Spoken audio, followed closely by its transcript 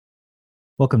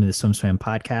Welcome to the Swim Swam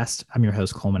podcast. I'm your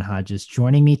host, Coleman Hodges.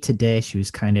 Joining me today, she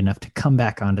was kind enough to come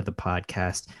back onto the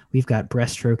podcast. We've got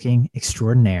breaststroking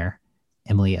extraordinaire,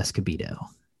 Emily Escobedo.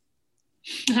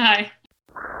 Hi.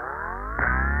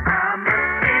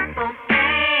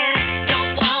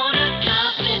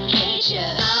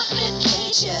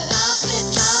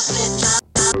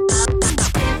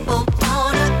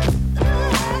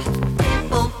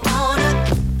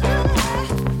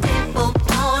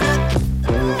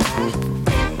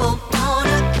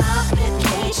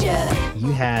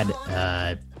 You had,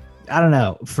 I don't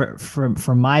know,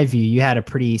 from my view, you had a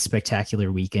pretty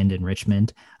spectacular weekend in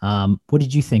Richmond. What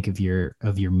did you think of your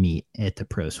meet at the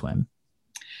Pro Swim?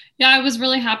 Yeah, I was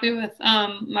really happy with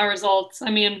my results. I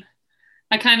mean,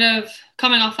 I kind of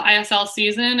coming off the ISL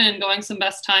season and going some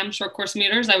best time short course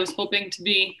meters, I was hoping to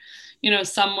be,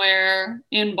 somewhere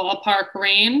in ballpark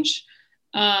range.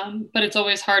 But it's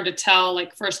always hard to tell,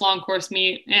 like first long course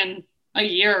meet in a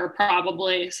year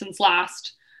probably since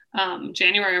last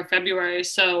January or February.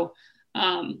 So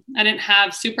I didn't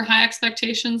have super high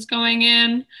expectations going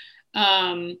in.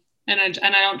 And I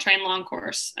don't train long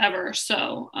course ever.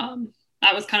 So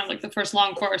that was kind of like the first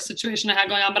long course situation I had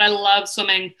going on. But I love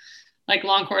swimming like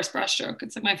long course breaststroke.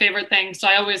 It's like my favorite thing. So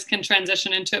I always can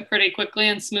transition into it pretty quickly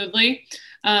and smoothly.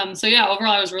 So yeah,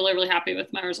 overall, I was really, really happy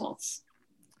with my results.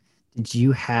 Did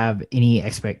you have any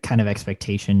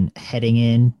expectation heading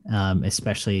in,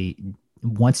 especially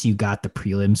once you got the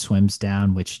prelim swims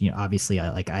down, which, obviously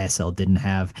like ISL didn't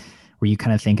have? Were you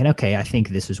kind of thinking, okay, I think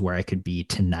this is where I could be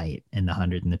tonight in the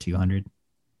 100 and the 200?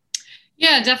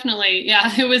 Yeah, definitely.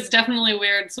 Yeah, it was definitely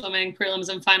weird swimming prelims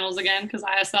and finals again because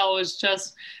ISL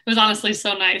it was honestly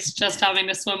so nice just having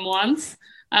to swim once.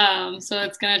 So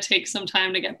it's going to take some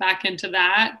time to get back into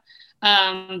that.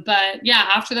 But yeah,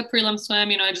 after the prelim swim,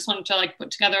 I just wanted to like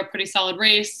put together a pretty solid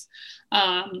race.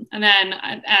 And then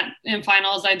in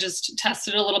finals, I just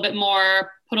tested a little bit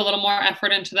more, put a little more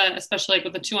effort into that, especially like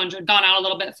with the 200, gone out a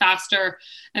little bit faster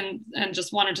and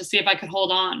just wanted to see if I could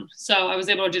hold on. So I was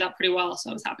able to do that pretty well.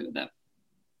 So I was happy with it.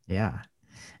 Yeah.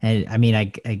 And I mean,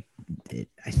 I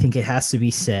think it has to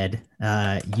be said,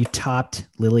 you topped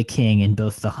Lily King in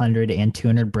both the 100 and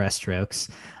 200 breaststrokes,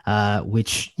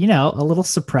 which, a little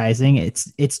surprising.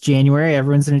 It's January,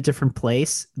 everyone's in a different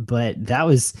place, but that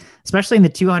was, especially in the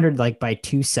 200, like by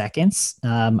 2 seconds.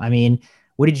 I mean,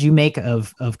 what did you make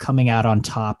of coming out on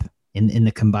top in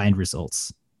the combined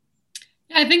results?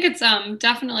 I think it's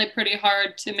definitely pretty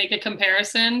hard to make a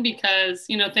comparison because,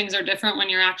 things are different when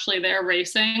you're actually there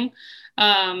racing.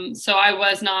 So I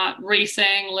was not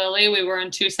racing Lily. We were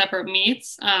in two separate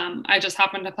meets. I just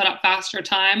happened to put up faster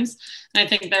times. And I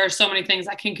think there are so many things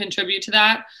that can contribute to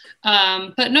that.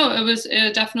 But no, it was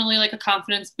definitely like a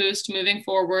confidence boost moving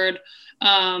forward.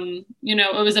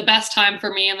 It was a best time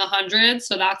for me in the 100.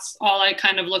 So that's all I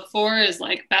kind of look for is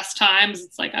like best times.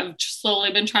 It's like I've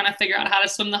slowly been trying to figure out how to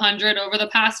swim the 100 over the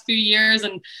past few years,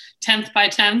 and 10th by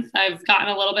 10th, I've gotten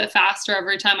a little bit faster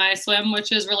every time I swim,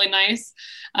 which is really nice.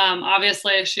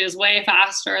 Obviously she is way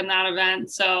faster in that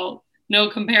event, so no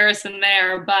comparison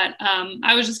there, but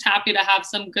I was just happy to have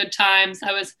some good times.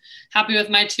 I was happy with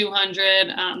my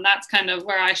 200. That's kind of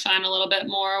where I shine a little bit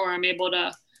more, where I'm able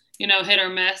to hit or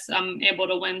miss. I'm able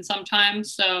to win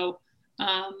sometimes. So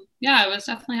yeah, I was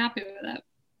definitely happy with it.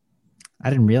 I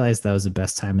didn't realize that was the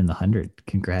best time in the 100.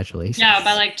 Congratulations. Yeah,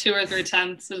 by like 2 or 3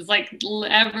 tenths. It's like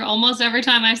almost every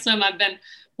time I swim, I've been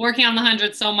working on the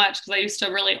 100 so much because I used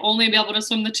to really only be able to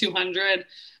swim the 200.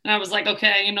 And I was like,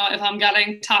 okay, if I'm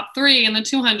getting top 3 in the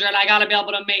 200, I got to be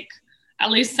able to make at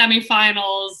least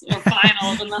semifinals or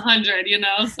finals in the 100,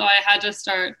 So I had to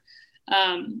start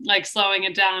like slowing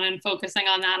it down and focusing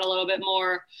on that a little bit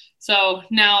more. So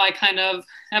now I kind of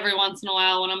every once in a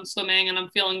while when I'm swimming and I'm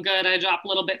feeling good, I drop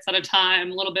little bits at a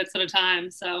time.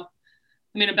 So,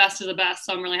 I mean, a best is a best.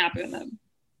 So I'm really happy with it.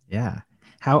 Yeah.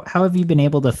 How have you been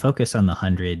able to focus on the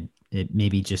 100,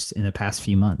 maybe just in the past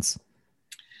few months?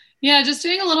 Yeah, just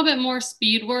doing a little bit more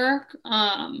speed work.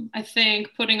 I think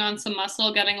putting on some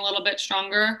muscle, getting a little bit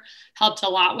stronger helped a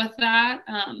lot with that.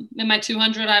 In my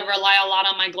 200, I rely a lot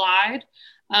on my glide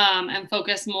and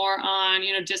focus more on,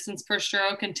 distance per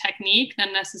stroke and technique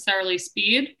than necessarily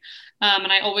speed.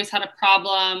 And I always had a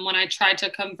problem when I tried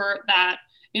to convert that,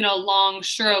 long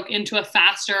stroke into a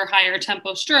faster, higher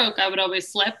tempo stroke. I would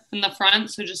always slip in the front.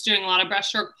 So just doing a lot of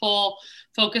breaststroke pull,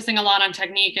 focusing a lot on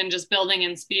technique and just building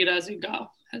in speed as you go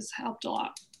has helped a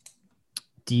lot.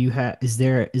 Is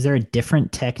there a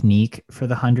different technique for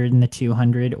the 100 and the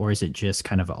 200, or is it just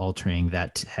kind of altering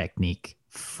that technique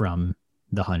from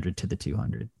the 100 to the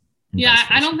 200? Yeah,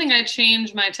 I don't think I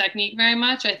changed my technique very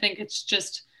much. I think it's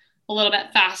just a little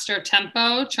bit faster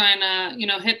tempo, trying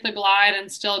to, hit the glide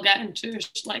and still get into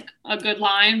like a good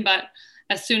line. But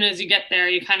as soon as you get there,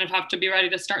 you kind of have to be ready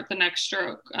to start the next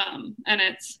stroke. And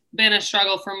it's been a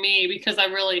struggle for me because I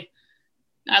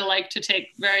like to take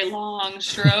very long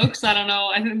strokes. I don't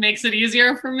know. It makes it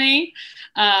easier for me.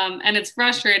 And it's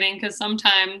frustrating because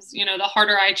sometimes, the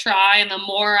harder I try and the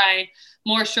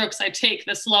more strokes I take,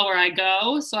 the slower I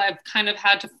go. So I've kind of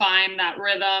had to find that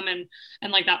rhythm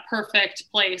and like that perfect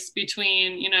place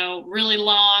between, really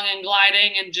long and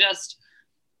gliding and just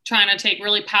trying to take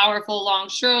really powerful long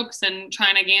strokes and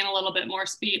trying to gain a little bit more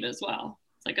speed as well.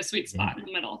 It's like a sweet spot in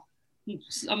the middle.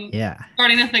 I'm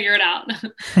starting to figure it out.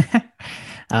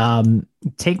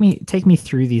 Take me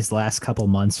through these last couple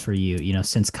months for you,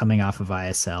 since coming off of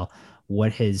ISL.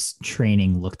 What has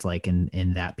training looked like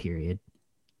in that period?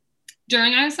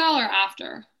 During ISL or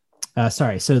after?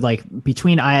 Sorry. So like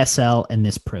between ISL and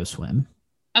this pro swim.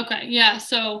 Okay. Yeah.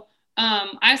 So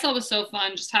ISL was so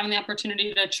fun, just having the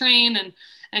opportunity to train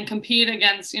and compete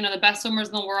against, the best swimmers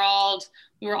in the world.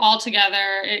 We were all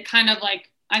together. It kind of like,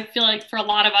 I feel like for a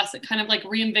lot of us, it kind of like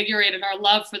reinvigorated our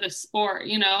love for the sport.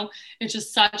 It's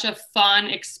just such a fun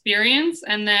experience.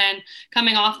 And then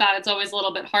coming off that, it's always a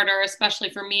little bit harder, especially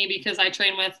for me, because I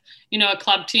train with, a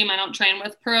club team. I don't train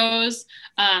with pros,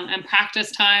 and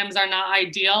practice times are not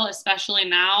ideal, especially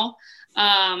now.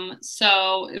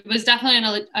 So it was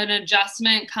definitely an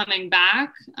adjustment coming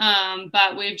back.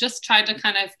 But we've just tried to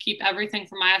kind of keep everything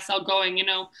from ISL going.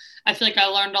 I feel like I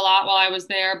learned a lot while I was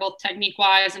there, both technique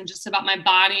wise and just about my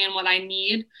body and what I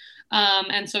need.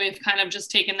 And so we've kind of just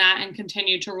taken that and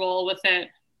continued to roll with it,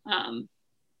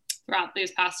 throughout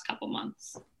these past couple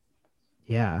months.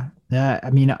 Yeah.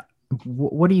 I mean,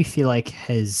 what do you feel like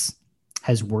has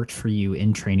worked for you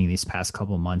in training these past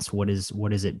couple months? What has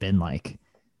it been like?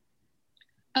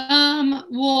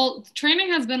 Well,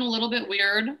 training has been a little bit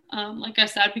weird, like I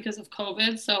said, because of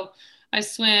COVID. So I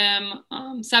swim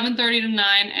 7:30 to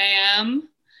 9 a.m.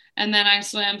 and then I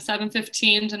swim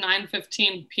 7:15 to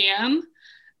 9:15 p.m.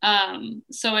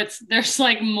 So there's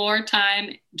like more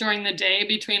time during the day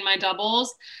between my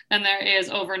doubles than there is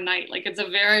overnight. Like it's a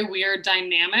very weird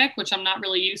dynamic, which I'm not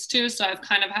really used to. So I've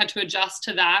kind of had to adjust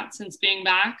to that since being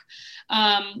back.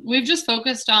 We've just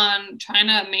focused on trying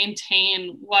to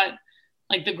maintain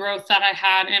like the growth that I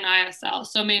had in ISL.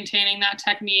 So maintaining that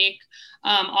technique,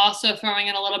 also throwing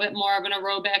in a little bit more of an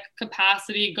aerobic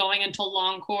capacity going into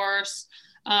long course.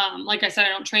 Like I said, I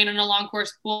don't train in a long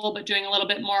course pool, but doing a little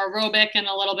bit more aerobic and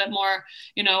a little bit more,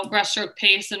 breaststroke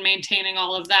pace and maintaining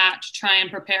all of that to try and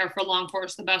prepare for long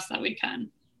course the best that we can.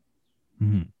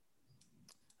 Mm-hmm.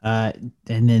 And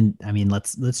then, I mean,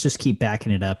 let's just keep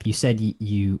backing it up. You said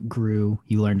you grew,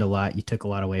 you learned a lot, you took a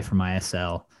lot away from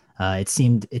ISL.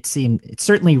 It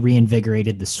certainly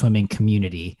reinvigorated the swimming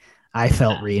community. I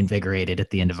felt reinvigorated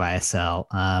at the end of ISL.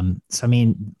 So, I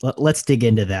mean, let's dig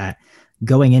into that.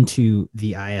 Going into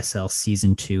the ISL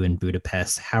season 2 in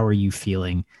Budapest, how are you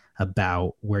feeling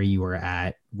about where you were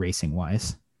at racing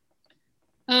wise?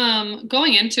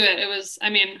 Going into it,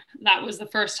 that was the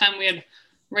first time we had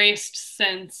raced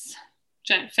since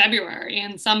February.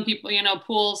 And some people,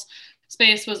 pools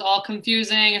space was all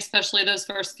confusing, especially those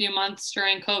first few months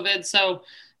during COVID. So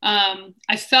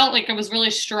I felt like I was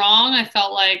really strong. I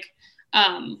felt like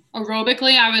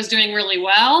aerobically I was doing really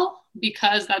well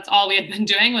because that's all we had been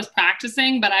doing was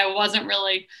practicing, but I wasn't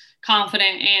really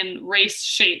confident in race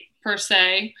shape per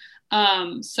se.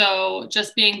 So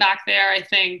just being back there, I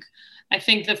think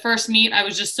the first meet, I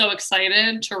was just so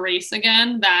excited to race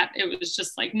again that it was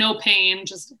just like no pain,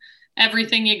 just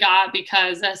everything you got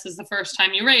because this is the first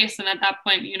time you race. And at that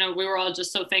point, we were all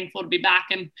just so thankful to be back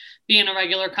and be in a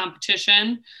regular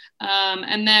competition.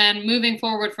 And then moving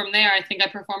forward from there, I think I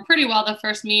performed pretty well the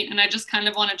first meet. And I just kind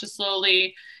of wanted to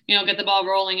slowly, get the ball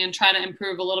rolling and try to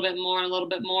improve a little bit more,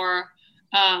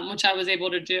 which I was able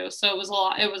to do. So it was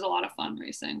a lot of fun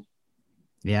racing.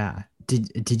 Yeah.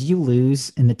 Did you lose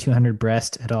in the 200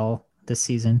 breast at all this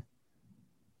season?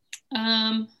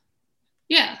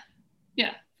 Yeah,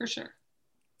 for sure.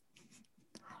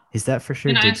 Is that for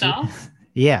sure? In Did ISL?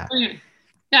 You? Yeah.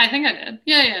 Yeah, I think I did.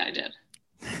 Yeah, I did.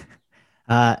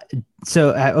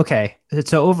 Okay.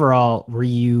 So overall, were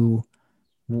you,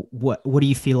 what do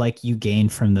you feel like you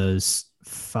gained from those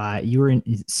 5? You were in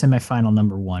semifinal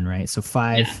number 1, right? So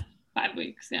 5, yeah, 5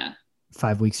 weeks. Yeah.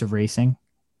 5 weeks of racing.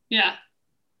 Yeah.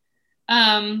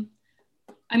 I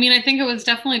think it was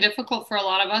definitely difficult for a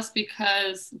lot of us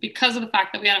because of the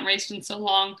fact that we hadn't raced in so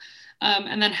long.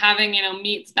 And then having,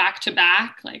 meets back to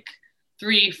back, like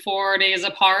 3-4 days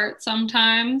apart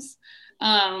sometimes,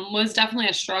 was definitely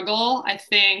a struggle. I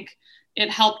think it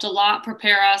helped a lot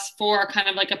prepare us for kind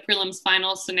of like a prelims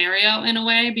final scenario in a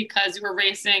way, because you were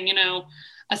racing,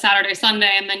 a Saturday,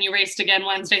 Sunday, and then you raced again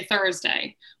Wednesday,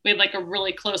 Thursday. We had like a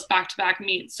really close back-to-back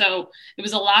meet. So it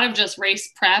was a lot of just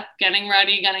race prep, getting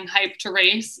ready, getting hyped to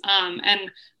race. And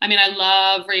I mean, I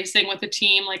love racing with a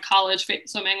team. Like college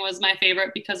swimming was my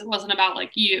favorite because it wasn't about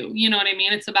like you know what I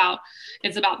mean? It's about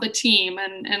the team,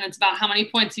 and it's about how many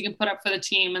points you can put up for the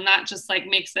team. And that just like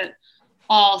makes it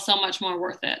all so much more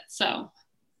worth it. So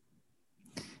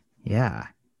Yeah.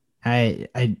 I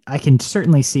can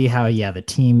certainly see how, yeah, the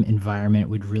team environment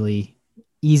would really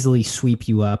easily sweep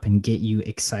you up and get you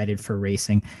excited for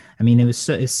racing. I mean,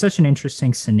 it's such an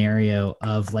interesting scenario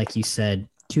of, like you said,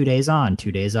 2 days on,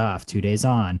 2 days off, 2 days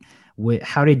on.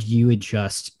 How did you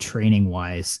adjust training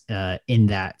wise in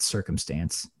that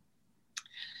circumstance?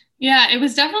 yeah, it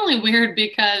was definitely weird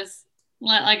because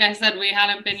like I said, we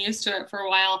hadn't been used to it for a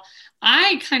while.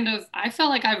 I felt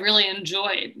like I really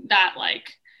enjoyed that,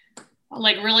 like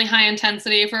really high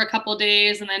intensity for a couple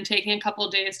days, and then taking a couple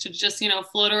days to just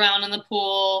float around in the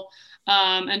pool,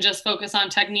 and just focus on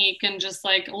technique and just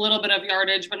like a little bit of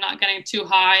yardage but not getting too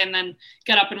high, and then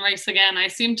get up and race again. I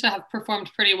seem to have performed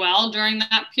pretty well during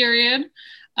that period,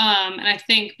 and I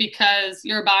think because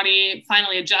your body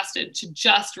finally adjusted to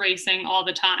just racing all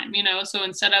the time, so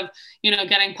instead of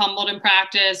getting pummeled in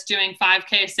practice, doing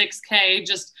 5K 6K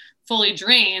just fully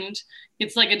drained,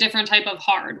 it's like a different type of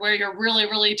hard where you're really,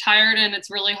 really tired and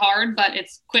it's really hard, but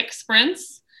it's quick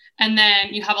sprints. And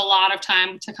then you have a lot of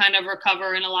time to kind of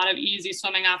recover and a lot of easy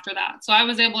swimming after that. So I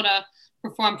was able to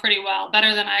perform pretty well,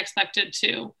 better than I expected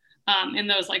to, in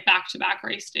those like back-to-back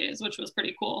race days, which was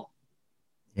pretty cool.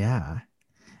 Yeah.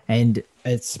 And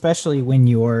especially when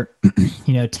you're,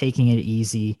 taking it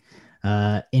easy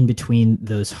in between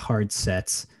those hard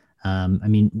sets. I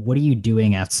mean, what are you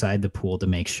doing outside the pool to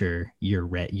make sure you're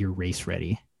race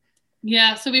ready?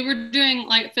 Yeah, so we were doing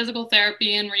like physical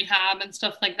therapy and rehab and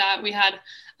stuff like that. We had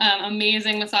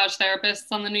amazing massage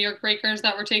therapists on the New York Breakers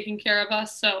that were taking care of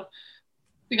us. So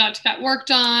we got to get work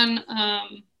done,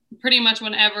 pretty much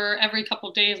whenever, every couple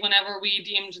of days, whenever we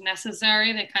deemed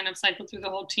necessary. They kind of cycled through the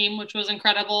whole team, which was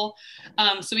incredible.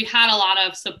 So we had a lot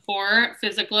of support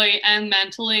physically and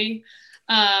mentally.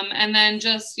 And then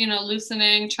just,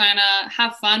 loosening, trying to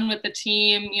have fun with the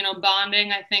team,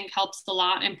 bonding, I think helps a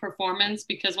lot in performance,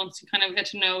 because once you kind of get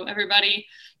to know everybody,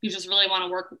 you just really want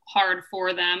to work hard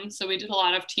for them. So we did a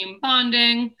lot of team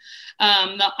bonding.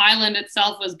 The island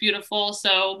itself was beautiful.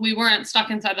 So we weren't stuck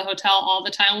inside the hotel all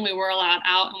the time. We were allowed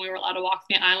out and we were allowed to walk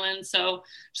the island. So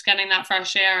just getting that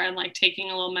fresh air and like taking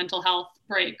a little mental health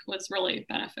break was really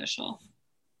beneficial.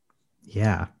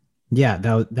 Yeah. Yeah,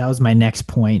 that was my next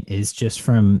point, is just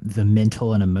from the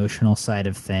mental and emotional side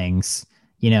of things.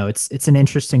 It's an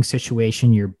interesting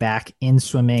situation. You're back in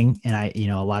swimming, and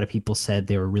a lot of people said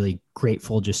they were really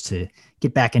grateful just to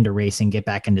get back into racing, get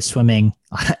back into swimming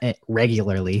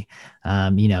regularly,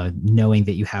 knowing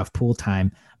that you have pool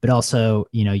time, but also,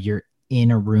 you're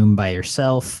in a room by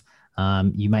yourself.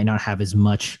 You might not have as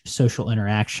much social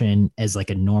interaction as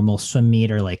like a normal swim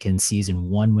meet, or like in season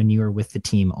one when you were with the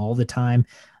team all the time.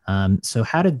 So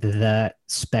how did that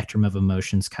spectrum of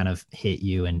emotions kind of hit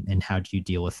you, and how did you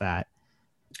deal with that?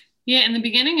 Yeah, in the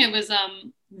beginning, it was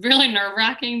really nerve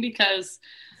wracking because,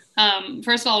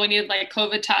 first of all, we needed like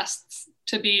COVID tests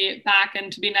to be back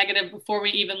and to be negative before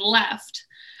we even left.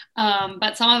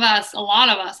 But a lot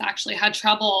of us actually had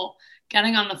trouble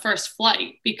getting on the first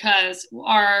flight because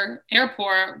our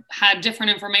airport had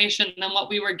different information than what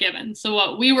we were given. So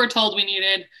what we were told we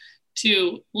needed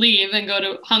to leave and go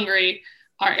to Hungary,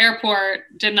 our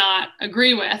airport did not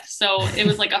agree with. So it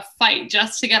was like a fight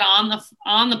just to get on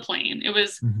the plane. It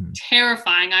was Mhm.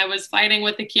 terrifying. I was fighting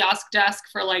with the kiosk desk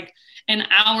for like an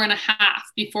hour and a half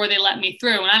before they let me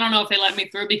through. And I don't know if they let me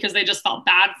through because they just felt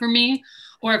bad for me,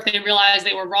 or if they realized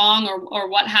they were wrong, or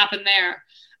what happened there.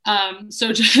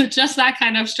 So just that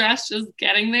kind of stress, just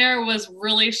getting there was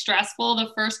really stressful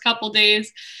the first couple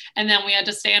days. And then we had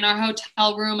to stay in our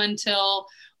hotel room until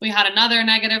we had another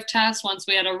negative test once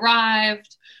we had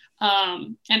arrived.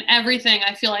 And everything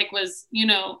I feel like was,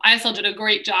 ISL did a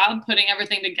great job putting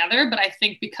everything together, but I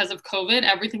think because of COVID,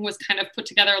 everything was kind of put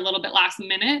together a little bit last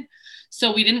minute.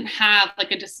 So we didn't have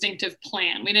like a distinctive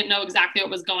plan. We didn't know exactly what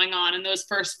was going on in those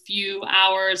first few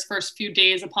hours, first few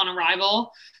days upon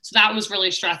arrival. So that was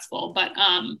really stressful. But,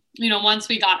 once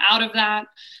we got out of that,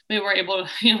 we were able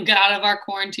to, get out of our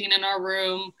quarantine in our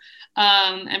room,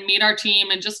 and meet our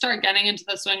team and just start getting into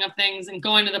the swing of things and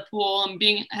going to the pool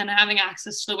and having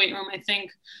access to the weight room. I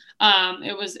think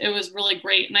It was really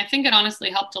great. And I think it honestly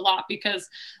helped a lot because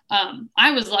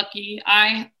I was lucky.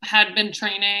 I had been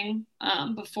training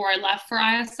before I left for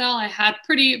ISL. I had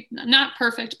pretty not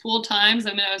perfect pool times.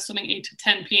 I mean, I was swimming 8 to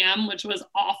 10 p.m., which was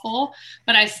awful,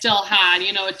 but I still had,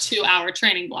 a 2-hour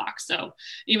training block. So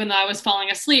even though I was falling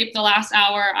asleep the last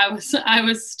hour, I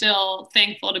was still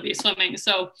thankful to be swimming.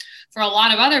 So for a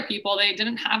lot of other people, they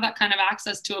didn't have that kind of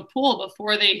access to a pool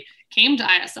before they came to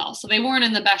ISL. So they weren't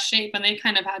in the best shape and they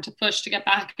kind of had to push to get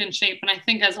back in shape. And I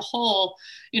think as a whole,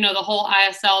 the whole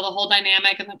ISL, the whole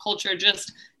dynamic and the culture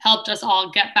just helped us all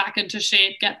get back into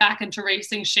shape, get back into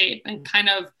racing shape, and kind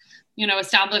of,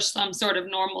 establish some sort of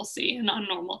normalcy in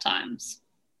non-normal times.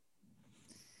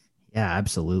 Yeah,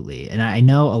 absolutely. And I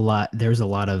know there's a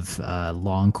lot of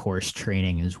long course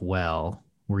training as well.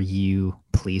 Were you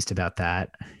pleased about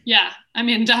that? Yeah. I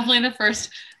mean, definitely the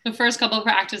first couple of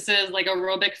practices, like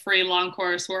aerobic free long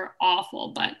course, were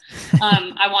awful, but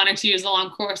I wanted to use the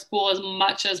long course pool as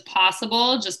much as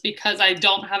possible just because I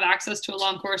don't have access to a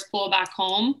long course pool back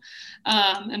home.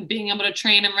 And being able to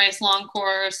train and race long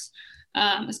course,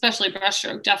 especially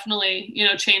breaststroke, definitely,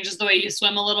 changes the way you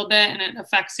swim a little bit and it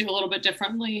affects you a little bit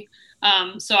differently.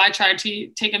 So I tried to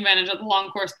take advantage of the long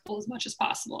course pool as much as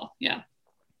possible. Yeah.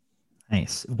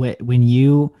 Nice. When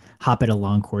you hop at a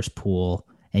long course pool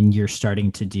and you're starting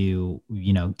to do,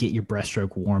 get your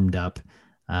breaststroke warmed up,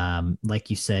 like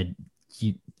you said,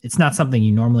 it's not something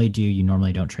you normally do. You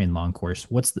normally don't train long course.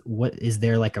 What is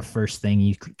there like a first thing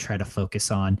you try to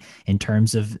focus on in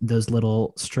terms of those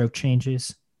little stroke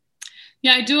changes?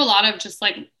 Yeah, I do a lot of just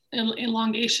like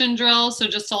elongation drills. So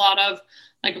just a lot of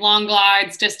like long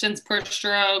glides, distance per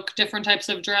stroke, different types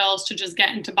of drills to just get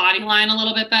into body line a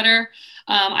little bit better.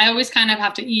 I always kind of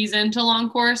have to ease into long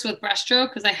course with breaststroke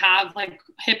because I have like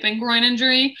hip and groin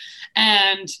injury.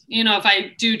 And, if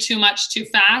I do too much too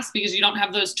fast because you don't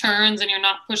have those turns and you're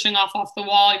not pushing off the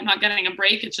wall, you're not getting a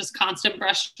break. It's just constant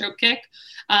breaststroke kick.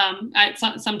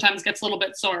 It sometimes gets a little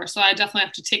bit sore. So I definitely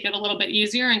have to take it a little bit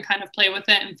easier and kind of play with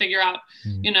it and figure out,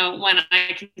 when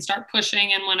I can start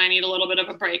pushing and when I need a little bit of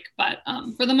a break. But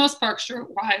for the most part,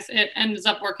 stroke wise, it ends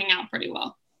up working out pretty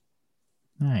well.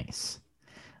 Nice.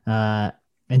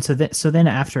 And so then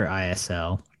after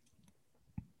ISL,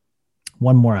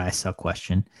 one more ISL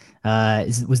question.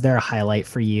 Was there a highlight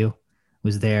for you?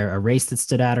 Was there a race that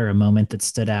stood out or a moment that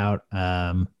stood out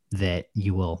that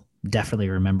you will definitely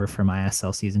remember from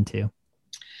ISL season 2?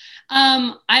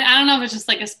 I don't know if it's just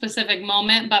like a specific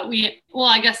moment, but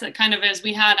I guess it kind of is.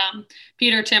 We had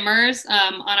Peter Timmers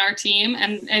on our team,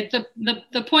 and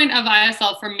the point of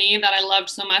ISL for me that I loved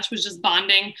so much was just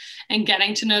bonding and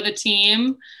getting to know the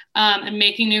team and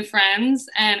making new friends.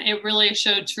 And it really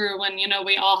showed true when,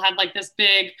 we all had like this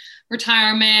big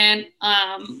retirement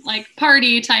like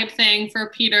party type thing for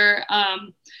Peter.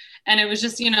 And it was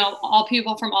just, all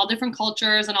people from all different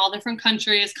cultures and all different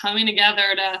countries coming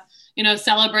together to,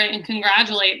 celebrate and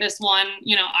congratulate this one,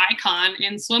 icon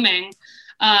in swimming.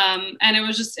 And it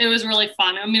was really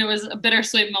fun. I mean, it was a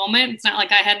bittersweet moment. It's not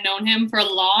like I had known him for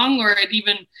long or had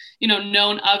even,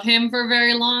 known of him for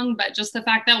very long, but just the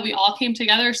fact that we all came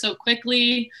together so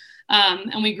quickly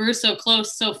and we grew so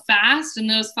close so fast in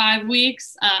those 5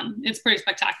 weeks, it's pretty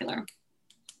spectacular.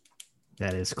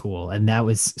 That is cool. And that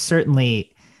was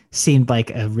certainly seemed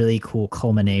like a really cool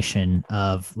culmination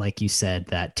of, like you said,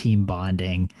 that team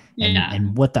bonding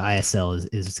and what the ISL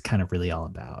is kind of really all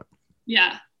about.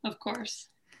 Yeah, of course.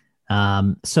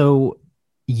 So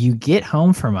you get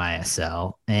home from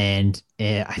ISL and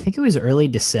I think it was early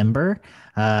December.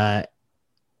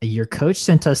 Your coach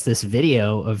sent us this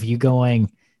video of you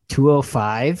going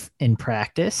 205 in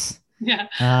practice.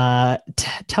 Yeah.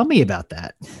 Tell me about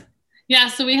that. Yeah,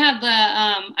 so we had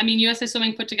USA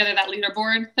Swimming put together that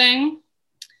leaderboard thing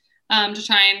to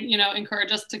try and,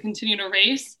 encourage us to continue to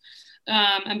race.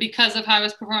 And because of how I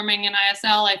was performing in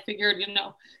ISL, I figured,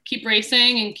 keep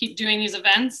racing and keep doing these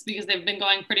events because they've been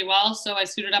going pretty well. So I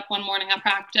suited up one morning at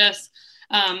practice.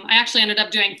 I actually ended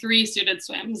up doing 3 suited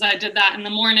swims. I did that in the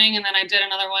morning, and then I did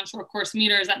another one, short course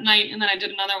meters, at night, and then I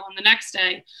did another one the next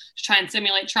day to try and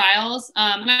simulate trials.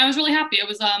 And I was really happy. It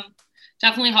was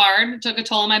definitely hard. It took a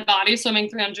toll on my body, swimming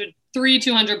 200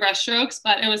 breaststrokes,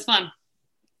 but it was fun.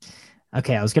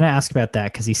 Okay, I was going to ask about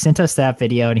that because he sent us that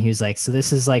video and he was like, so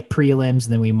this is like prelims,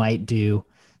 and then we might do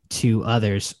 2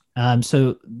 others.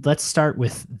 So let's start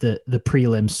with the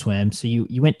prelim swim. So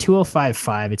you went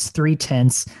 205.5. It's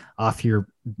 3/10 off your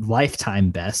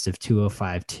lifetime best of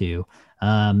 205.2.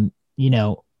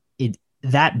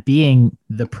 That being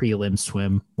the prelim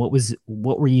swim, what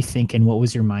were you thinking? What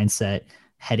was your mindset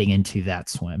heading into that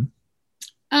swim?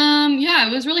 Yeah, I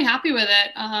was really happy with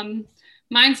it.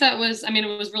 Mindset was, I mean,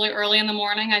 it was really early in the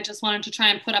morning. I just wanted to try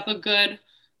and put up a good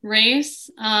race.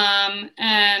 And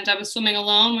I was swimming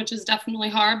alone, which is definitely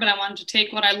hard, but I wanted to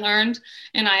take what I learned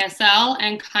in ISL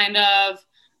and kind of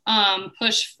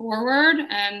push forward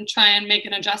and try and make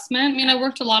an adjustment. I mean, I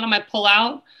worked a lot on my pull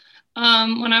out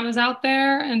when I was out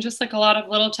there, and just like a lot of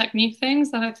little technique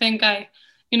things that I think I,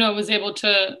 was able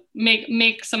to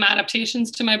make some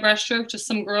adaptations to my breaststroke, just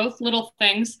some growth, little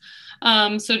things.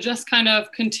 So just kind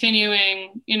of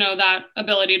continuing, that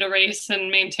ability to race and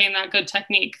maintain that good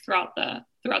technique throughout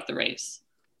the race.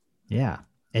 Yeah.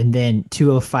 And then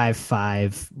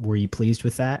 2:05.5, were you pleased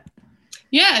with that?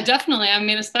 Yeah, definitely. I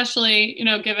mean, especially,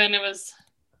 given it was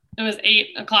 8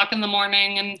 o'clock in the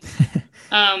morning and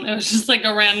it was just like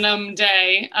a random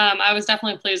day. I was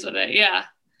definitely pleased with it. Yeah.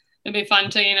 It'd be fun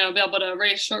to, be able to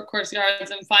race short course yards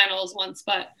in finals once,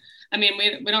 but I mean,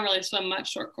 we don't really swim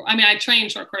much short course. I mean, I train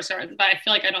short course yards, but I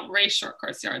feel like I don't race short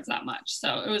course yards that much.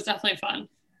 So it was definitely fun.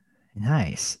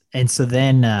 Nice. And so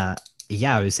then,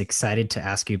 yeah, I was excited to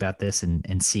ask you about this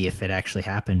and see if it actually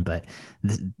happened. But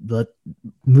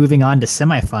moving on to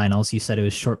semifinals, you said it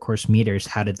was short course meters.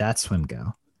 How did that swim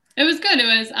go? It was good. It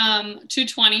was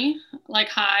 2:20, like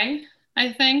high,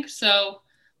 I think. So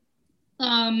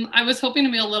I was hoping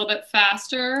to be a little bit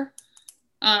faster,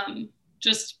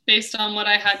 just based on what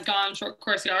I had gone short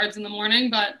course yards in the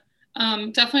morning, but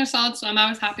definitely a solid swim. I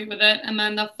was happy with it. And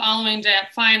then the following day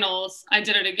at finals, I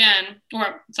did it again,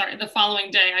 the following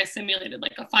day I simulated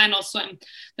like a final swim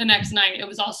the next night. It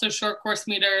was also short course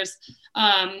meters.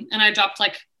 And I dropped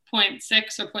like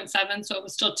 0.6 or 0.7. So it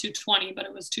was still 2:20, but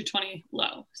it was 2:20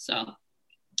 low. So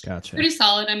gotcha. Pretty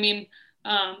solid. I mean,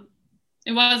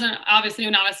 it wasn't obviously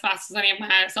not as fast as any of my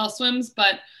ISL swims,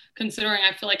 but considering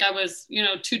I feel like I was,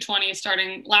 2:20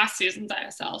 starting last season's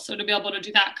ISL. So to be able to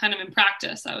do that kind of in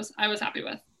practice, I was happy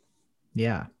with.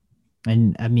 Yeah.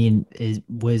 And I mean,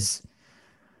 was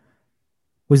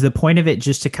the point of it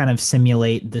just to kind of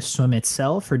simulate the swim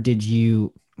itself, or did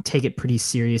you take it pretty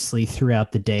seriously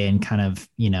throughout the day and kind of,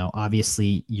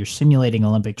 obviously you're simulating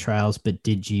Olympic trials, but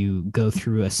did you go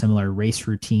through a similar race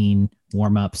routine,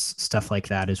 warm-ups, stuff like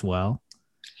that as well?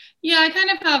 Yeah, I kind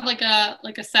of have like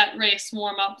a set race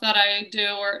warm up that I do,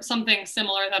 or something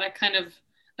similar that I kind of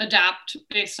adapt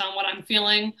based on what I'm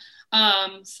feeling.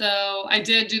 So I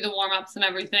did do the warm ups and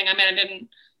everything. I mean, I didn't,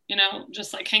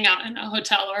 just like hang out in a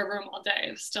hotel or a room all day.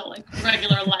 It was still like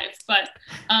regular life. But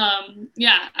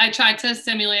yeah, I tried to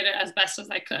simulate it as best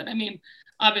as I could. I mean,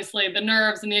 obviously the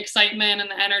nerves and the excitement and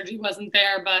the energy wasn't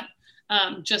there, but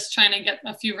just trying to get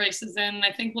a few races in.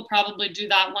 I think we'll probably do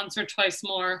that once or twice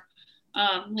more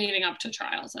leading up to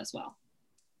trials as well.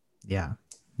 Yeah.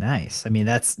 Nice. I mean,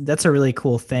 that's a really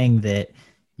cool thing that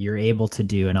you're able to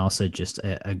do, and also just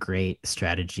a great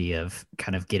strategy of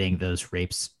kind of getting those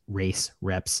race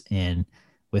reps in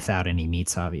without any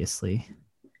meets, obviously.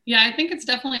 Yeah, I think it's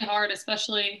definitely hard,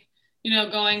 especially,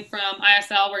 going from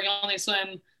ISL where you only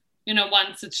swim,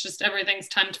 once. It's just everything's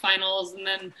timed finals, and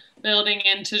then building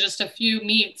into just a few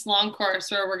meets long course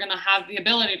where we're going to have the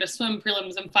ability to swim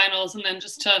prelims and finals, and then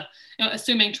just to,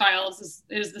 assuming trials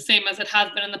is the same as it has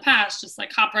been in the past, just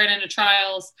like hop right into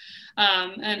trials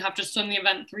and have to swim the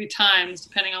event 3 times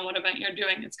depending on what event you're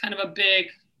doing. It's kind of a big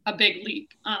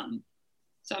leap.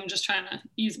 So I'm just trying to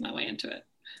ease my way into it.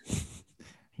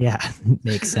 Yeah,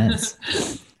 makes sense.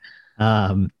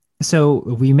 So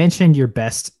we mentioned your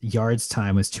best yards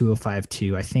time was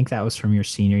 2:05.2. I think that was from your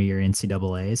senior year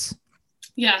NCAAs.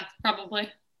 Yeah, probably.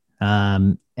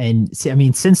 And see, I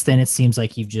mean, since then, it seems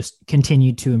like you've just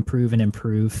continued to improve and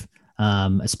improve,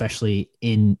 especially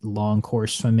in long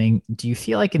course swimming. Do you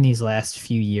feel like in these last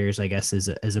few years, I guess,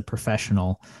 as a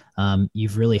professional,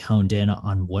 you've really honed in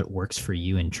on what works for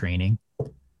you in training?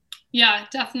 Yeah,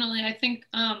 definitely. I think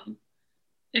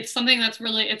it's something that's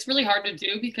really hard to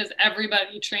do because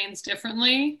everybody trains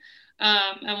differently.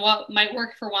 And what might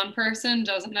work for one person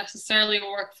doesn't necessarily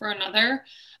work for another.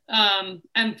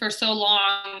 And for so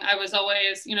long, I was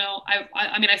always,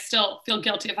 I mean, I still feel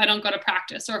guilty if I don't go to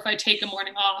practice or if I take a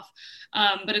morning off.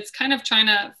 But it's kind of trying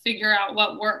to figure out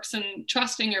what works and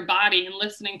trusting your body and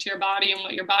listening to your body and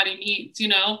what your body needs,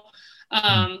 in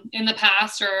the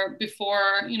past or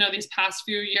before, these past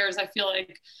few years, I feel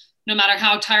like no matter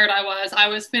how tired I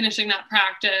was finishing that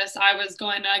practice. I was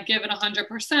going to give it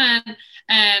 100%.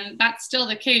 And that's still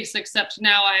the case, except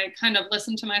now I kind of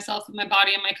listen to myself and my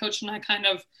body and my coach, and I kind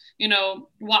of,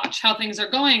 watch how things are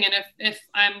going. And if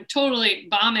I'm totally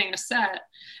bombing a set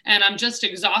and I'm just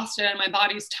exhausted and my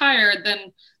body's tired,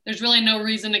 then there's really no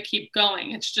reason to keep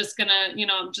going. It's just gonna,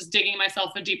 I'm just digging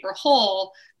myself a deeper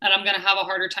hole that I'm gonna have a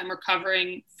harder time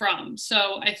recovering from.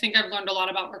 So I think I've learned a lot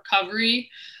about recovery.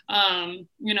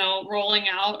 Rolling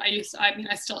out. I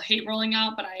still hate rolling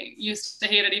out, but I used to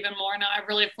hate it even more. Now I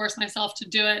really forced myself to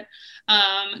do it.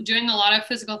 Doing a lot of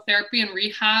physical therapy and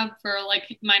rehab for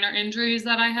like minor injuries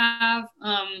that I have.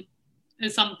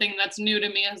 Is something that's new to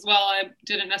me as well. I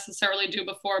didn't necessarily do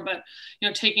before, but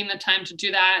taking the time to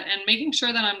do that and making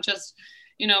sure that I'm just,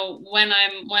 when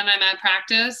I'm at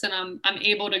practice and I'm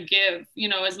able to give,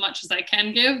 as much as I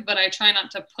can give, but I try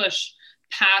not to push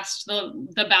past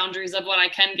the boundaries of what I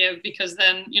can give, because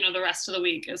then, the rest of the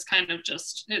week is kind of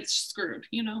just, it's screwed,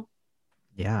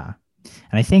 Yeah.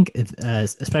 And I think,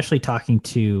 especially talking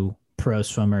to pro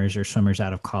swimmers or swimmers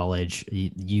out of college,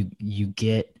 you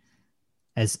get,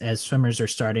 as swimmers are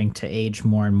starting to age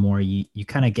more and more, you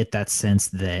kind of get that sense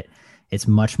that it's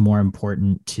much more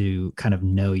important to kind of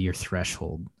know your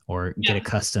threshold or get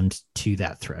accustomed to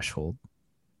that threshold.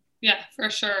 Yeah, for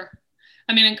sure.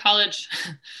 I mean, in college,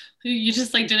 you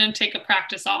just like didn't take a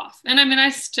practice off. And I mean, I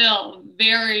still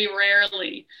very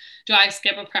rarely do I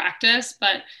skip a practice,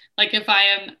 but like if I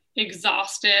am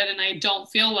exhausted and I don't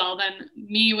feel well, then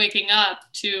me waking up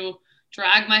to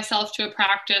drag myself to a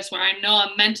practice where I know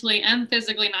I'm mentally and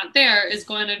physically not there is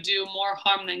going to do more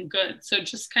harm than good. So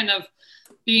just kind of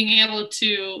being able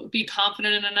to be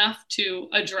confident enough to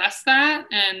address that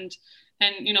and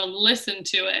listen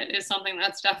to it is something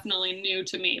that's definitely new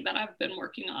to me that I've been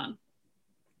working on.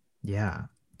 Yeah.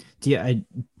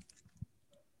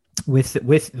 With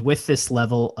this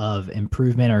level of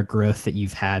improvement or growth that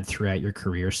you've had throughout your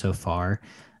career so far,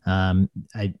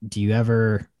 do you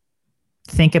ever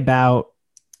think about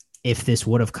if this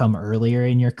would have come earlier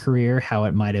in your career, how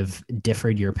it might have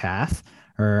differed your path?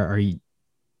 Or are you,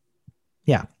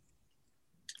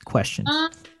 questions?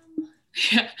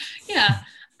 Yeah.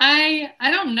 I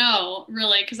don't know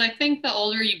really, because I think the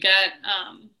older you get,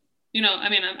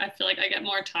 I feel like I get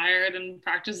more tired and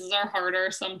practices are harder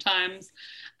sometimes.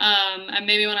 And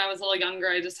maybe when I was a little younger,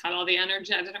 I just had all the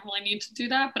energy. I didn't really need to do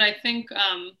that. But I think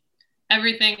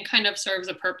everything kind of serves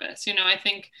a purpose. I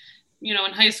think, in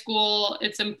high school,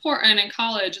 it's important. In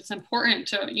college, it's important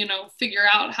to, figure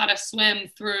out how to swim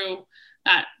through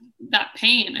that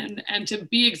pain and to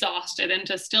be exhausted and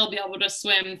to still be able to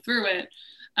swim through it.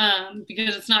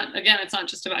 Because it's not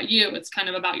just about you, it's kind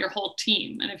of about your whole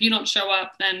team. And if you don't show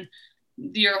up, then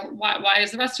why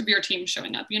is the rest of your team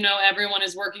showing up? Everyone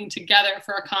is working together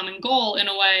for a common goal in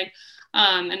a way.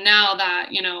 And now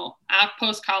that, at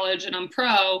post college and I'm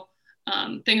pro,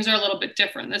 things are a little bit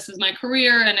different. This is my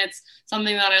career and it's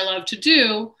something that I love to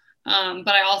do. But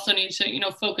I also need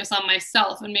to, focus on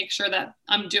myself and make sure that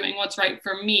I'm doing what's right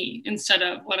for me instead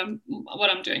of what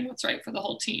I'm doing what's right for the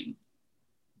whole team.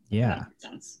 Yeah,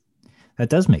 that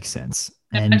does make sense.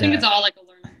 And I think it's all like a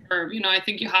learning curve. I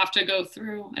think you have to go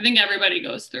through. I think everybody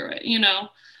goes through it.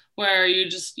 Where you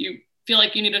feel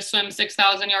like you need to swim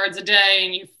 6,000 yards a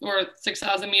day or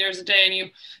 6,000 meters a day, and you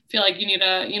feel like you need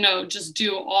to, just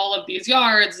do all of these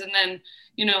yards, and then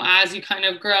as you kind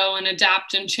of grow and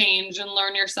adapt and change and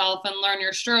learn yourself and learn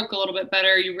your stroke a little bit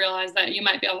better, you realize that you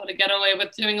might be able to get away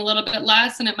with doing a little bit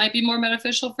less and it might be more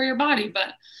beneficial for your body.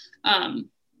 But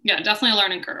definitely a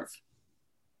learning curve.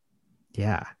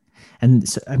 Yeah. And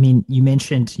so, I mean, you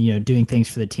mentioned, doing things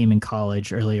for the team in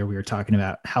college earlier. We were talking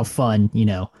about how fun,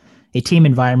 a team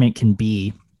environment can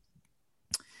be.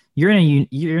 You're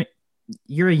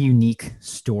a unique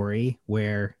story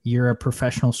where you're a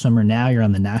professional swimmer now. You're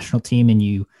on the national team and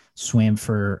you swam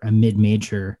for a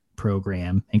mid-major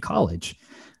program in college.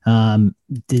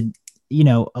 Did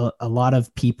a lot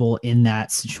of people in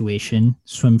that situation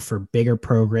swim for bigger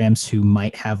programs who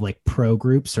might have like pro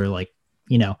groups or like,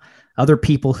 other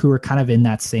people who are kind of in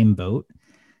that same boat?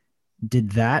 Did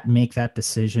that make that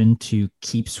decision to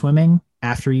keep swimming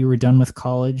after you were done with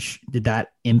college? Did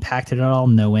that impact it at all,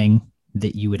 knowing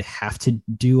that you would have to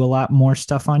do a lot more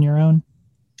stuff on your own?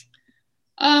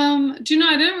 I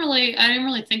didn't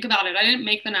really think about it. I didn't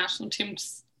make the national team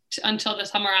until the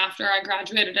summer after I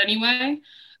graduated anyway.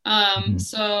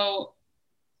 So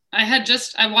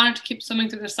I wanted to keep swimming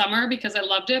through the summer because I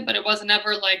loved it, but it was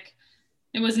never like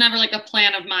a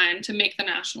plan of mine to make the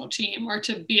national team or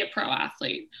to be a pro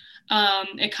athlete.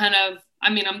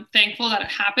 I'm thankful that it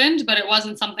happened, but it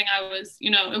wasn't something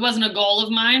it wasn't a goal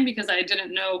of mine because I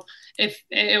didn't know if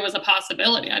it was a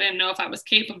possibility. I didn't know if I was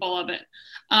capable of it.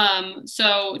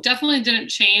 So definitely didn't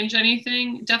change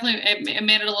anything. Definitely it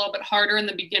made it a little bit harder in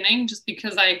the beginning just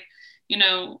because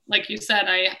like you said,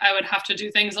 I would have to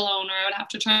do things alone or I would have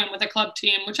to train with a club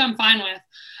team, which I'm fine with.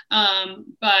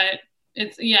 But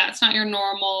it's not your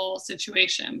normal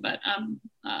situation, but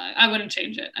I wouldn't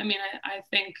change it. I mean, I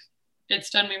think it's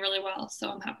done me really well, so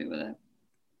I'm happy with it.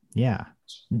 Yeah.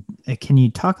 Can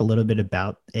you talk a little bit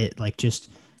about it? Like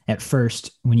just at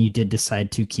first, when you did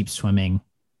decide to keep swimming,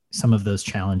 some of those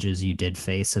challenges you did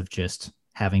face of just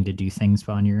having to do things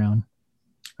on your own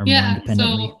or more Yeah.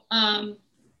 independently? So,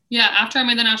 yeah, after I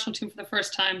made the national team for the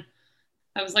first time,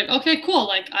 I was like, okay, cool.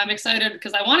 Like, I'm excited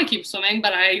because I want to keep swimming,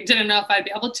 but I didn't know if I'd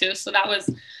be able to. So that was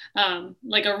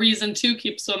like a reason to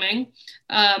keep swimming.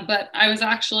 But I was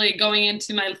actually going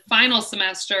into my final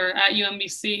semester at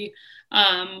UMBC.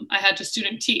 I had to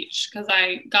student teach because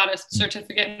I got a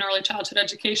certificate in early childhood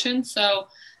education. So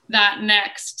that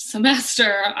next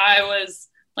semester, I was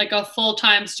like a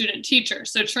full-time student teacher.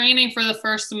 So training for the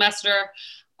first semester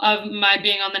of my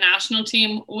being on the national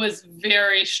team was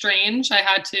very strange. I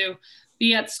had to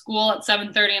be at school at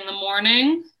 7:30 in the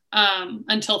morning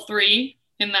until 3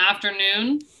 in the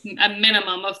afternoon, a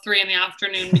minimum of 3 in the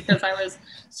afternoon, because I was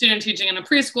student teaching in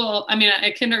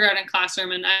a kindergarten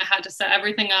classroom, and I had to set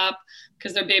everything up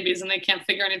because they're babies and they can't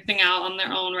figure anything out on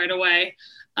their own right away.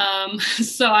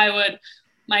 So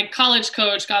my college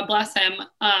coach, God bless him,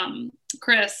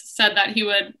 Chris, said that he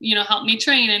would, help me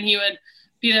train, and he would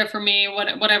be there for me,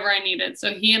 whatever I needed.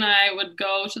 So he and I would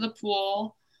go to the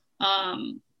pool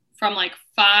from like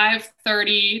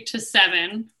 5:30 to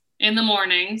 7 in the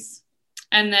mornings.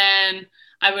 And then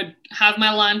I would have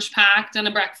my lunch packed and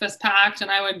a breakfast packed, and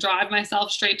I would drive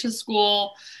myself straight to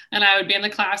school, and I would be in the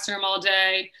classroom all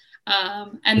day.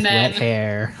 And With then wet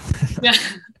hair. yeah,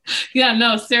 yeah,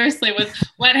 no, seriously, with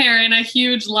wet hair and a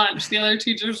huge lunch. The other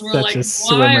teachers were Such like, a why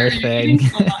swimmer are you thing. eating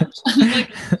so much? I'm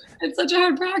like, it's such a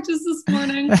hard practice this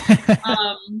morning.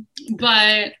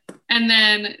 And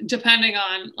then depending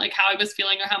on like how I was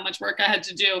feeling or how much work I had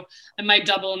to do, I might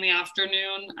double in the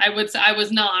afternoon. I would say I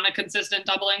was not on a consistent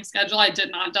doubling schedule. I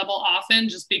did not double often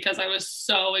just because I was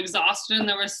so exhausted and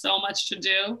there was so much to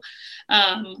do.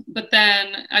 But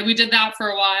then we did that for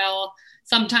a while.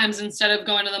 Sometimes instead of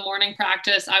going to the morning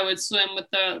practice, I would swim with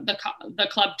the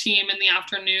club team in the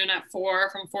afternoon at 4,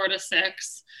 from 4 to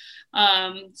 6.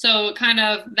 So kind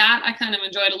of that I kind of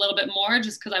enjoyed a little bit more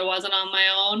just because I wasn't on my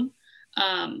own.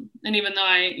 And even though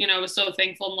I was so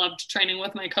thankful and loved training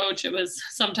with my coach, it was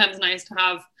sometimes nice to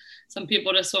have some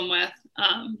people to swim with.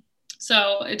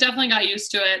 So it definitely got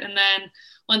used to it. And then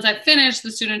once I finished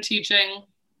the student teaching,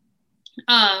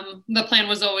 the plan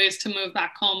was always to move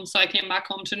back home. So I came back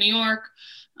home to New York,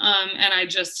 and I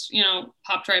just,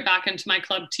 popped right back into my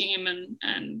club team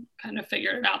and kind of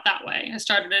figured it out that way. I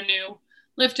started a new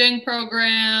lifting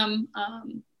program,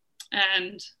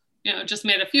 and, just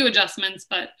made a few adjustments,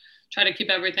 but try to keep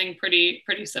everything pretty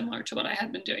similar to what I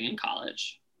had been doing in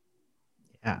college.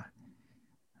 Yeah.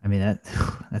 I mean,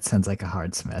 that sounds like a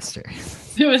hard semester.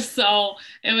 It was so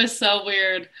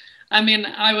weird. I mean,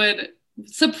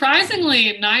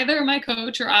 surprisingly, neither my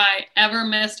coach or I ever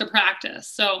missed a practice.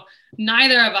 So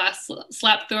neither of us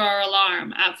slept through our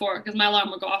alarm at 4, because my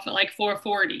alarm would go off at like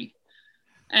 4:40.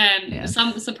 And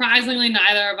surprisingly,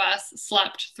 neither of us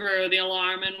slept through the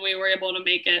alarm, and we were able to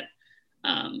make it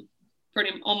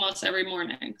almost every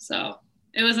morning. So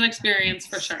it was an experience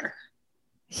for sure.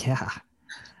 Yeah.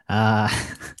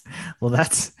 Well,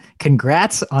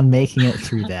 congrats on making it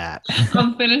through that.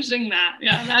 I'm finishing that.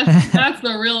 Yeah, that's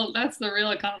the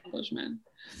real accomplishment.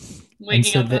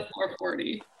 Waking up at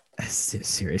 4:40.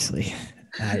 Seriously.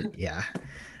 Yeah.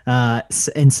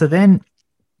 And so then,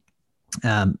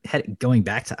 going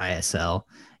back to ISL,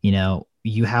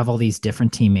 you have all these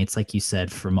different teammates, like you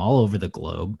said, from all over the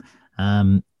globe.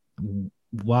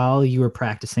 While you were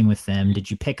practicing with them, did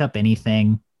you pick up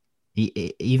anything,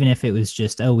 even if it was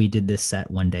just, oh, we did this set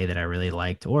one day that I really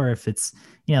liked, or if it's,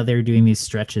 they were doing these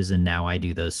stretches and now I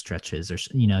do those stretches, or,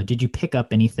 did you pick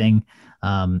up anything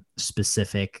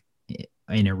specific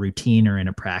in a routine or in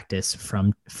a practice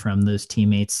from those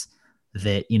teammates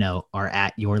that, are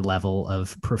at your level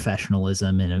of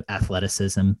professionalism and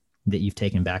athleticism that you've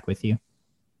taken back with you?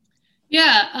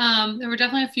 Yeah, there were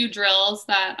definitely a few drills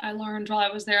that I learned while I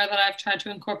was there that I've tried to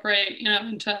incorporate,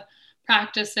 into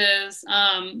practices,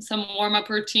 some warm-up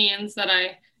routines that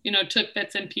I, took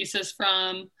bits and pieces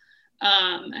from,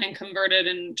 and converted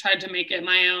and tried to make it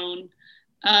my own.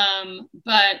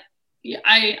 But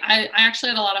I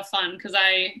actually had a lot of fun because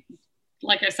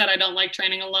like I said, I don't like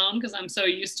training alone because I'm so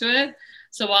used to it.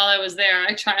 So while I was there,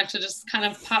 I tried to just kind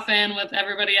of pop in with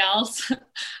everybody else.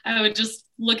 I would just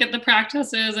look at the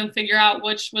practices and figure out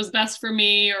which was best for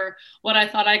me or what I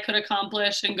thought I could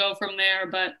accomplish and go from there.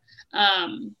 But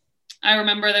I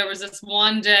remember there was this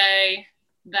one day,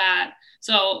 that,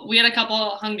 so we had a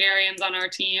couple Hungarians on our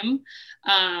team.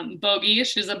 Bogey,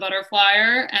 she's a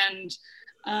butterflyer, and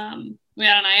we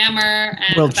had an IMer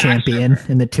and world champion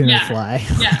in the tuner fly.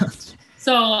 Yeah.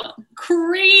 So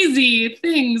crazy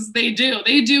things they do.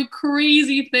 They do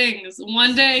crazy things.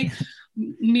 One day,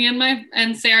 me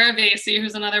and Sarah Vasey,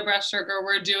 who's another breaststroker,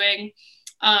 we're doing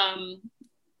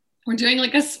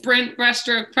like a sprint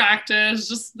breaststroke practice,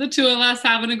 just the two of us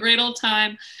having a great old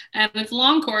time. And it's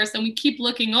long course, and we keep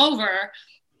looking over,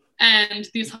 and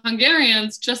these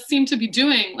Hungarians just seem to be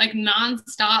doing like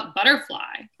nonstop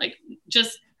butterfly, like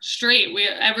just straight.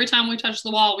 Every time we touched the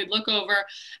wall, we'd look over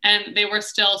and they were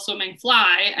still swimming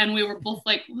fly. And we were both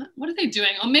like, what are they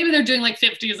doing? Oh, maybe they're doing like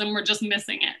 50s and we're just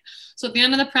missing it. So at the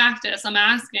end of the practice, I'm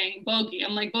asking Bogey,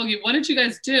 I'm like, Bogey, what did you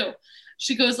guys do?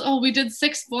 She goes, oh, we did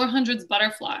 6 400s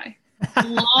butterfly,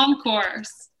 long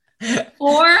course,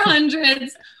 400s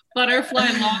butterfly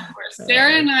long course.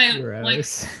 Sarah and I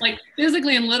like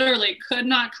physically and literally could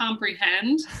not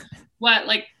comprehend what,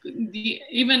 like,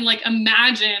 even like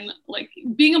imagine like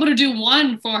being able to do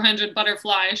 1 400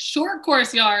 butterfly short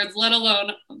course yards, let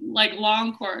alone like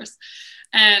long course.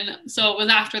 And so it was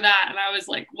after that, and I was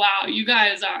like, wow, you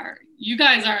guys are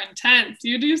intense.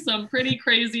 You do some pretty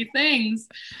crazy things.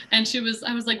 And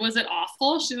I was like, was it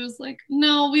awful? She was like,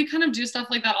 no, we kind of do stuff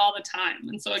like that all the time.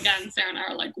 And so again, Sarah and I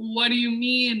are like, what do you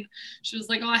mean? She was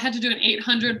like, oh, I had to do an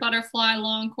 800 butterfly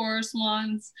long course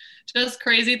once, just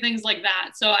crazy things like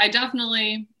that. So I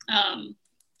definitely,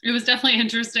 it was definitely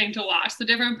interesting to watch the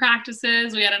different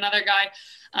practices. We had another guy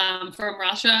from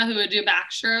Russia who would do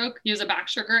backstroke. He was a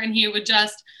backstroker, and he would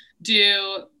just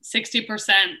do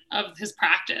 60% of his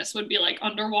practice would be like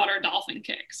underwater dolphin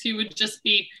kicks. He'd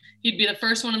be the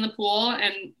first one in the pool,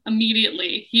 and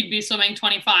immediately he'd be swimming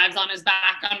 25s on his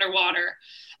back underwater.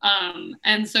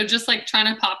 And so just like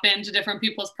trying to pop into different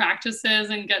people's practices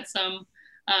and get some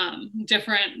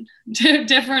different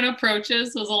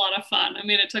approaches was a lot of fun. I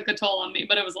mean, it took a toll on me,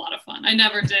 but it was a lot of fun. I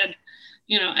never did,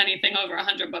 anything over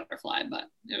 100 butterfly, but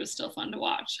it was still fun to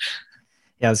watch.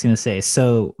 Yeah, I was going to say,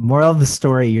 so moral of the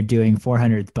story, you're doing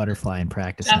 400th butterfly in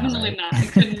practice. Definitely now,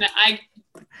 right? not. I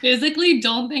physically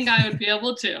don't think I would be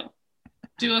able to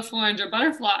do a 400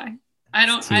 butterfly. I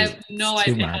have no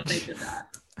idea how they did that.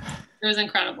 It was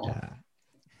incredible.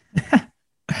 Yeah.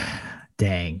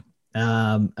 Dang.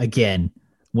 Again,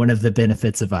 one of the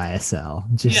benefits of ISL,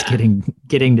 just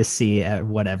getting to see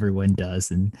what everyone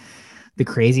does and the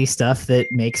crazy stuff that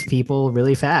makes people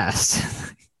really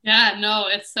fast. Yeah, no,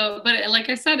 it's so, but like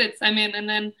I said, and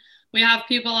then we have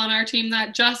people on our team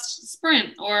that just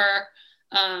sprint, or,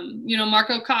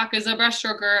 Marco Koch is a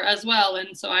breaststroker as well.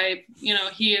 And so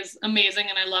he is amazing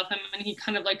and I love him, and he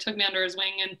kind of like took me under his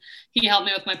wing and he helped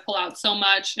me with my pullout so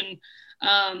much.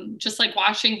 And just like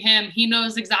watching him, he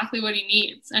knows exactly what he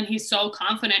needs, and he's so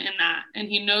confident in that, and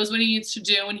he knows what he needs to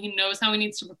do, and he knows how he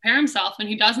needs to prepare himself, and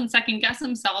he doesn't second guess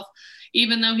himself,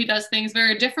 even though he does things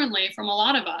very differently from a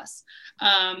lot of us.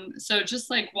 So just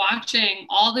like watching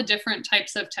all the different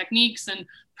types of techniques and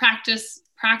practice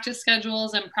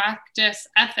schedules and practice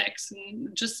ethics,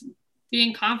 and just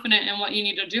being confident in what you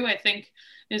need to do, I think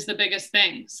is the biggest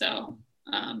thing. So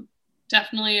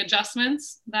definitely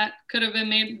adjustments that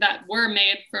were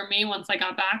made for me once I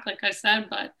got back, like I said,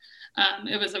 but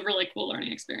it was a really cool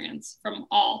learning experience from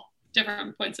all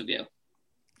different points of view.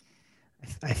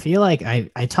 I feel like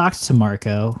I talked to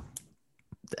Marco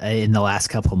in the last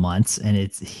couple months, and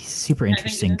he's a super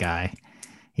interesting guy.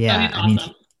 Yeah. Awesome. I mean,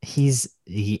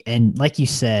 and like you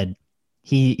said,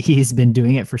 he's been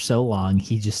doing it for so long.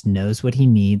 He just knows what he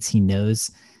needs. He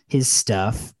knows his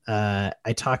stuff.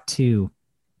 I talked to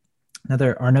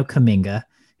another Arno Kaminga,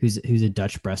 who's a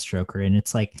Dutch breaststroker. And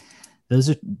it's like,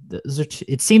 those are,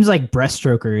 it seems like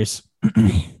breaststrokers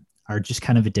are just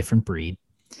kind of a different breed,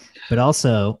 but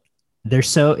also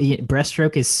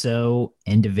breaststroke is so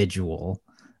individual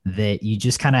that you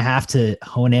just kind of have to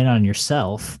hone in on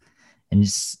yourself and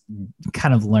just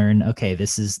kind of learn, okay,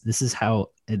 this is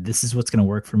what's going to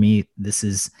work for me. This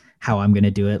is how I'm going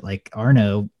to do it. Like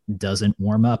Arno doesn't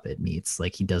warm up at meets.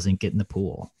 Like he doesn't get in the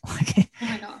pool. Oh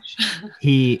my gosh.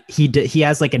 he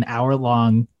has like an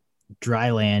hour-long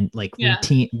dry land,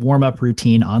 routine, warm up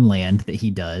routine on land that he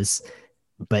does,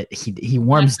 but he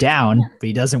warms down, but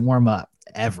he doesn't warm up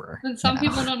ever. And some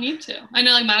people don't need to. I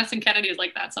know, like Madison Kennedy is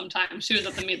like that sometimes. She was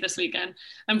at the meet this weekend,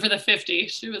 and for the 50,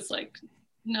 she was like,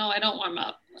 no, I don't warm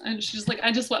up. And she's like,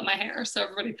 I just wet my hair, so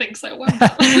everybody thinks I warm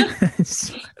up. That's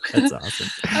awesome.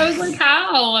 I was like,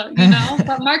 how?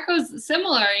 But Marco's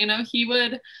similar. He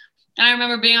would, And I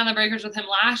remember being on the breakers with him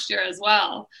last year as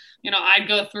well. I'd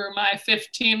go through my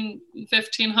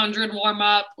 1500 warm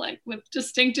up, like with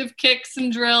distinctive kicks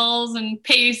and drills and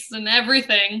pace and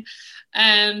everything.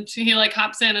 And he like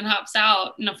hops in and hops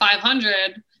out in a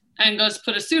 500 and goes to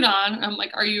put a suit on. I'm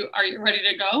like, are you ready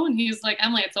to go? And he's like,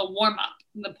 Emily, it's a warm up.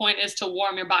 The point is to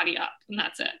warm your body up, and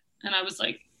that's it. And I was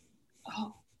like,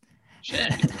 oh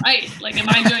shit, right. Like, am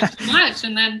I doing too much?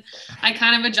 And then I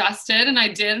kind of adjusted, and I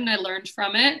did, and I learned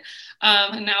from it.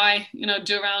 And now I,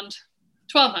 do around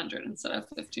 1200 instead of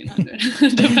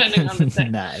 1500, depending on the day.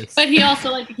 Nice. But he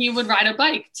also he would ride a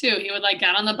bike too. He would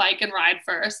get on the bike and ride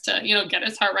first to, get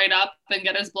his heart rate up and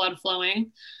get his blood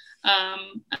flowing.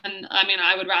 And I mean,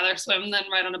 I would rather swim than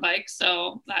ride on a bike.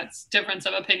 So that's difference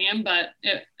of opinion, but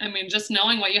just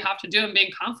knowing what you have to do and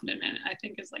being confident in it, I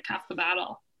think is half the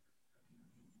battle.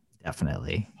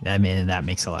 Definitely. I mean, that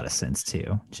makes a lot of sense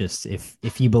too. Just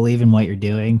if you believe in what you're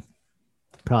doing,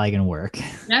 probably going to work.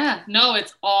 Yeah, no,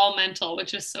 it's all mental,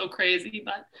 which is so crazy,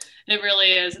 but it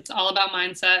really is. It's all about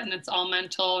mindset, and it's all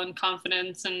mental and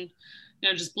confidence, and,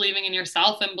 just believing in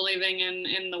yourself and believing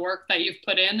in the work that you've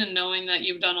put in, and knowing that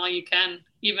you've done all you can,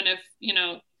 even if,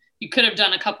 you could have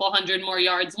done a couple hundred more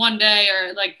yards one day,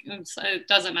 or it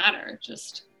doesn't matter.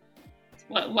 Just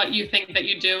what you think that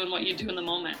you do and what you do in the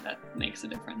moment, that makes a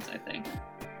difference, I think.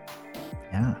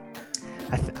 Yeah.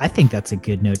 I think that's a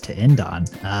good note to end on.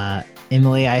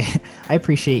 Emily, I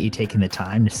appreciate you taking the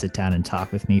time to sit down and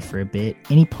talk with me for a bit.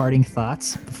 Any parting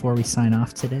thoughts before we sign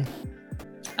off today?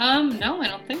 No, I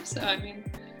don't think so. I mean,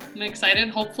 I'm excited.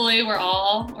 Hopefully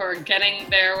we're getting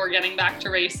there. We're getting back to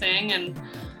racing, and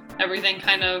everything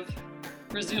kind of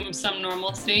resumes some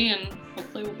normalcy, and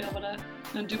hopefully we'll be able to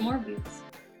do more of these.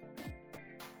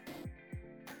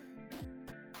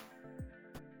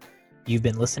 You've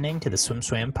been listening to the Swim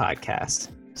Swam podcast.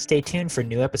 Stay tuned for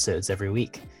new episodes every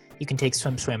week. You can take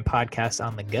Swim Swam podcast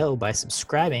on the go by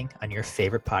subscribing on your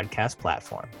favorite podcast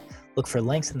platform. Look for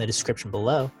links in the description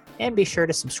below, and be sure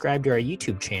to subscribe to our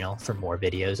YouTube channel for more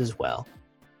videos as well.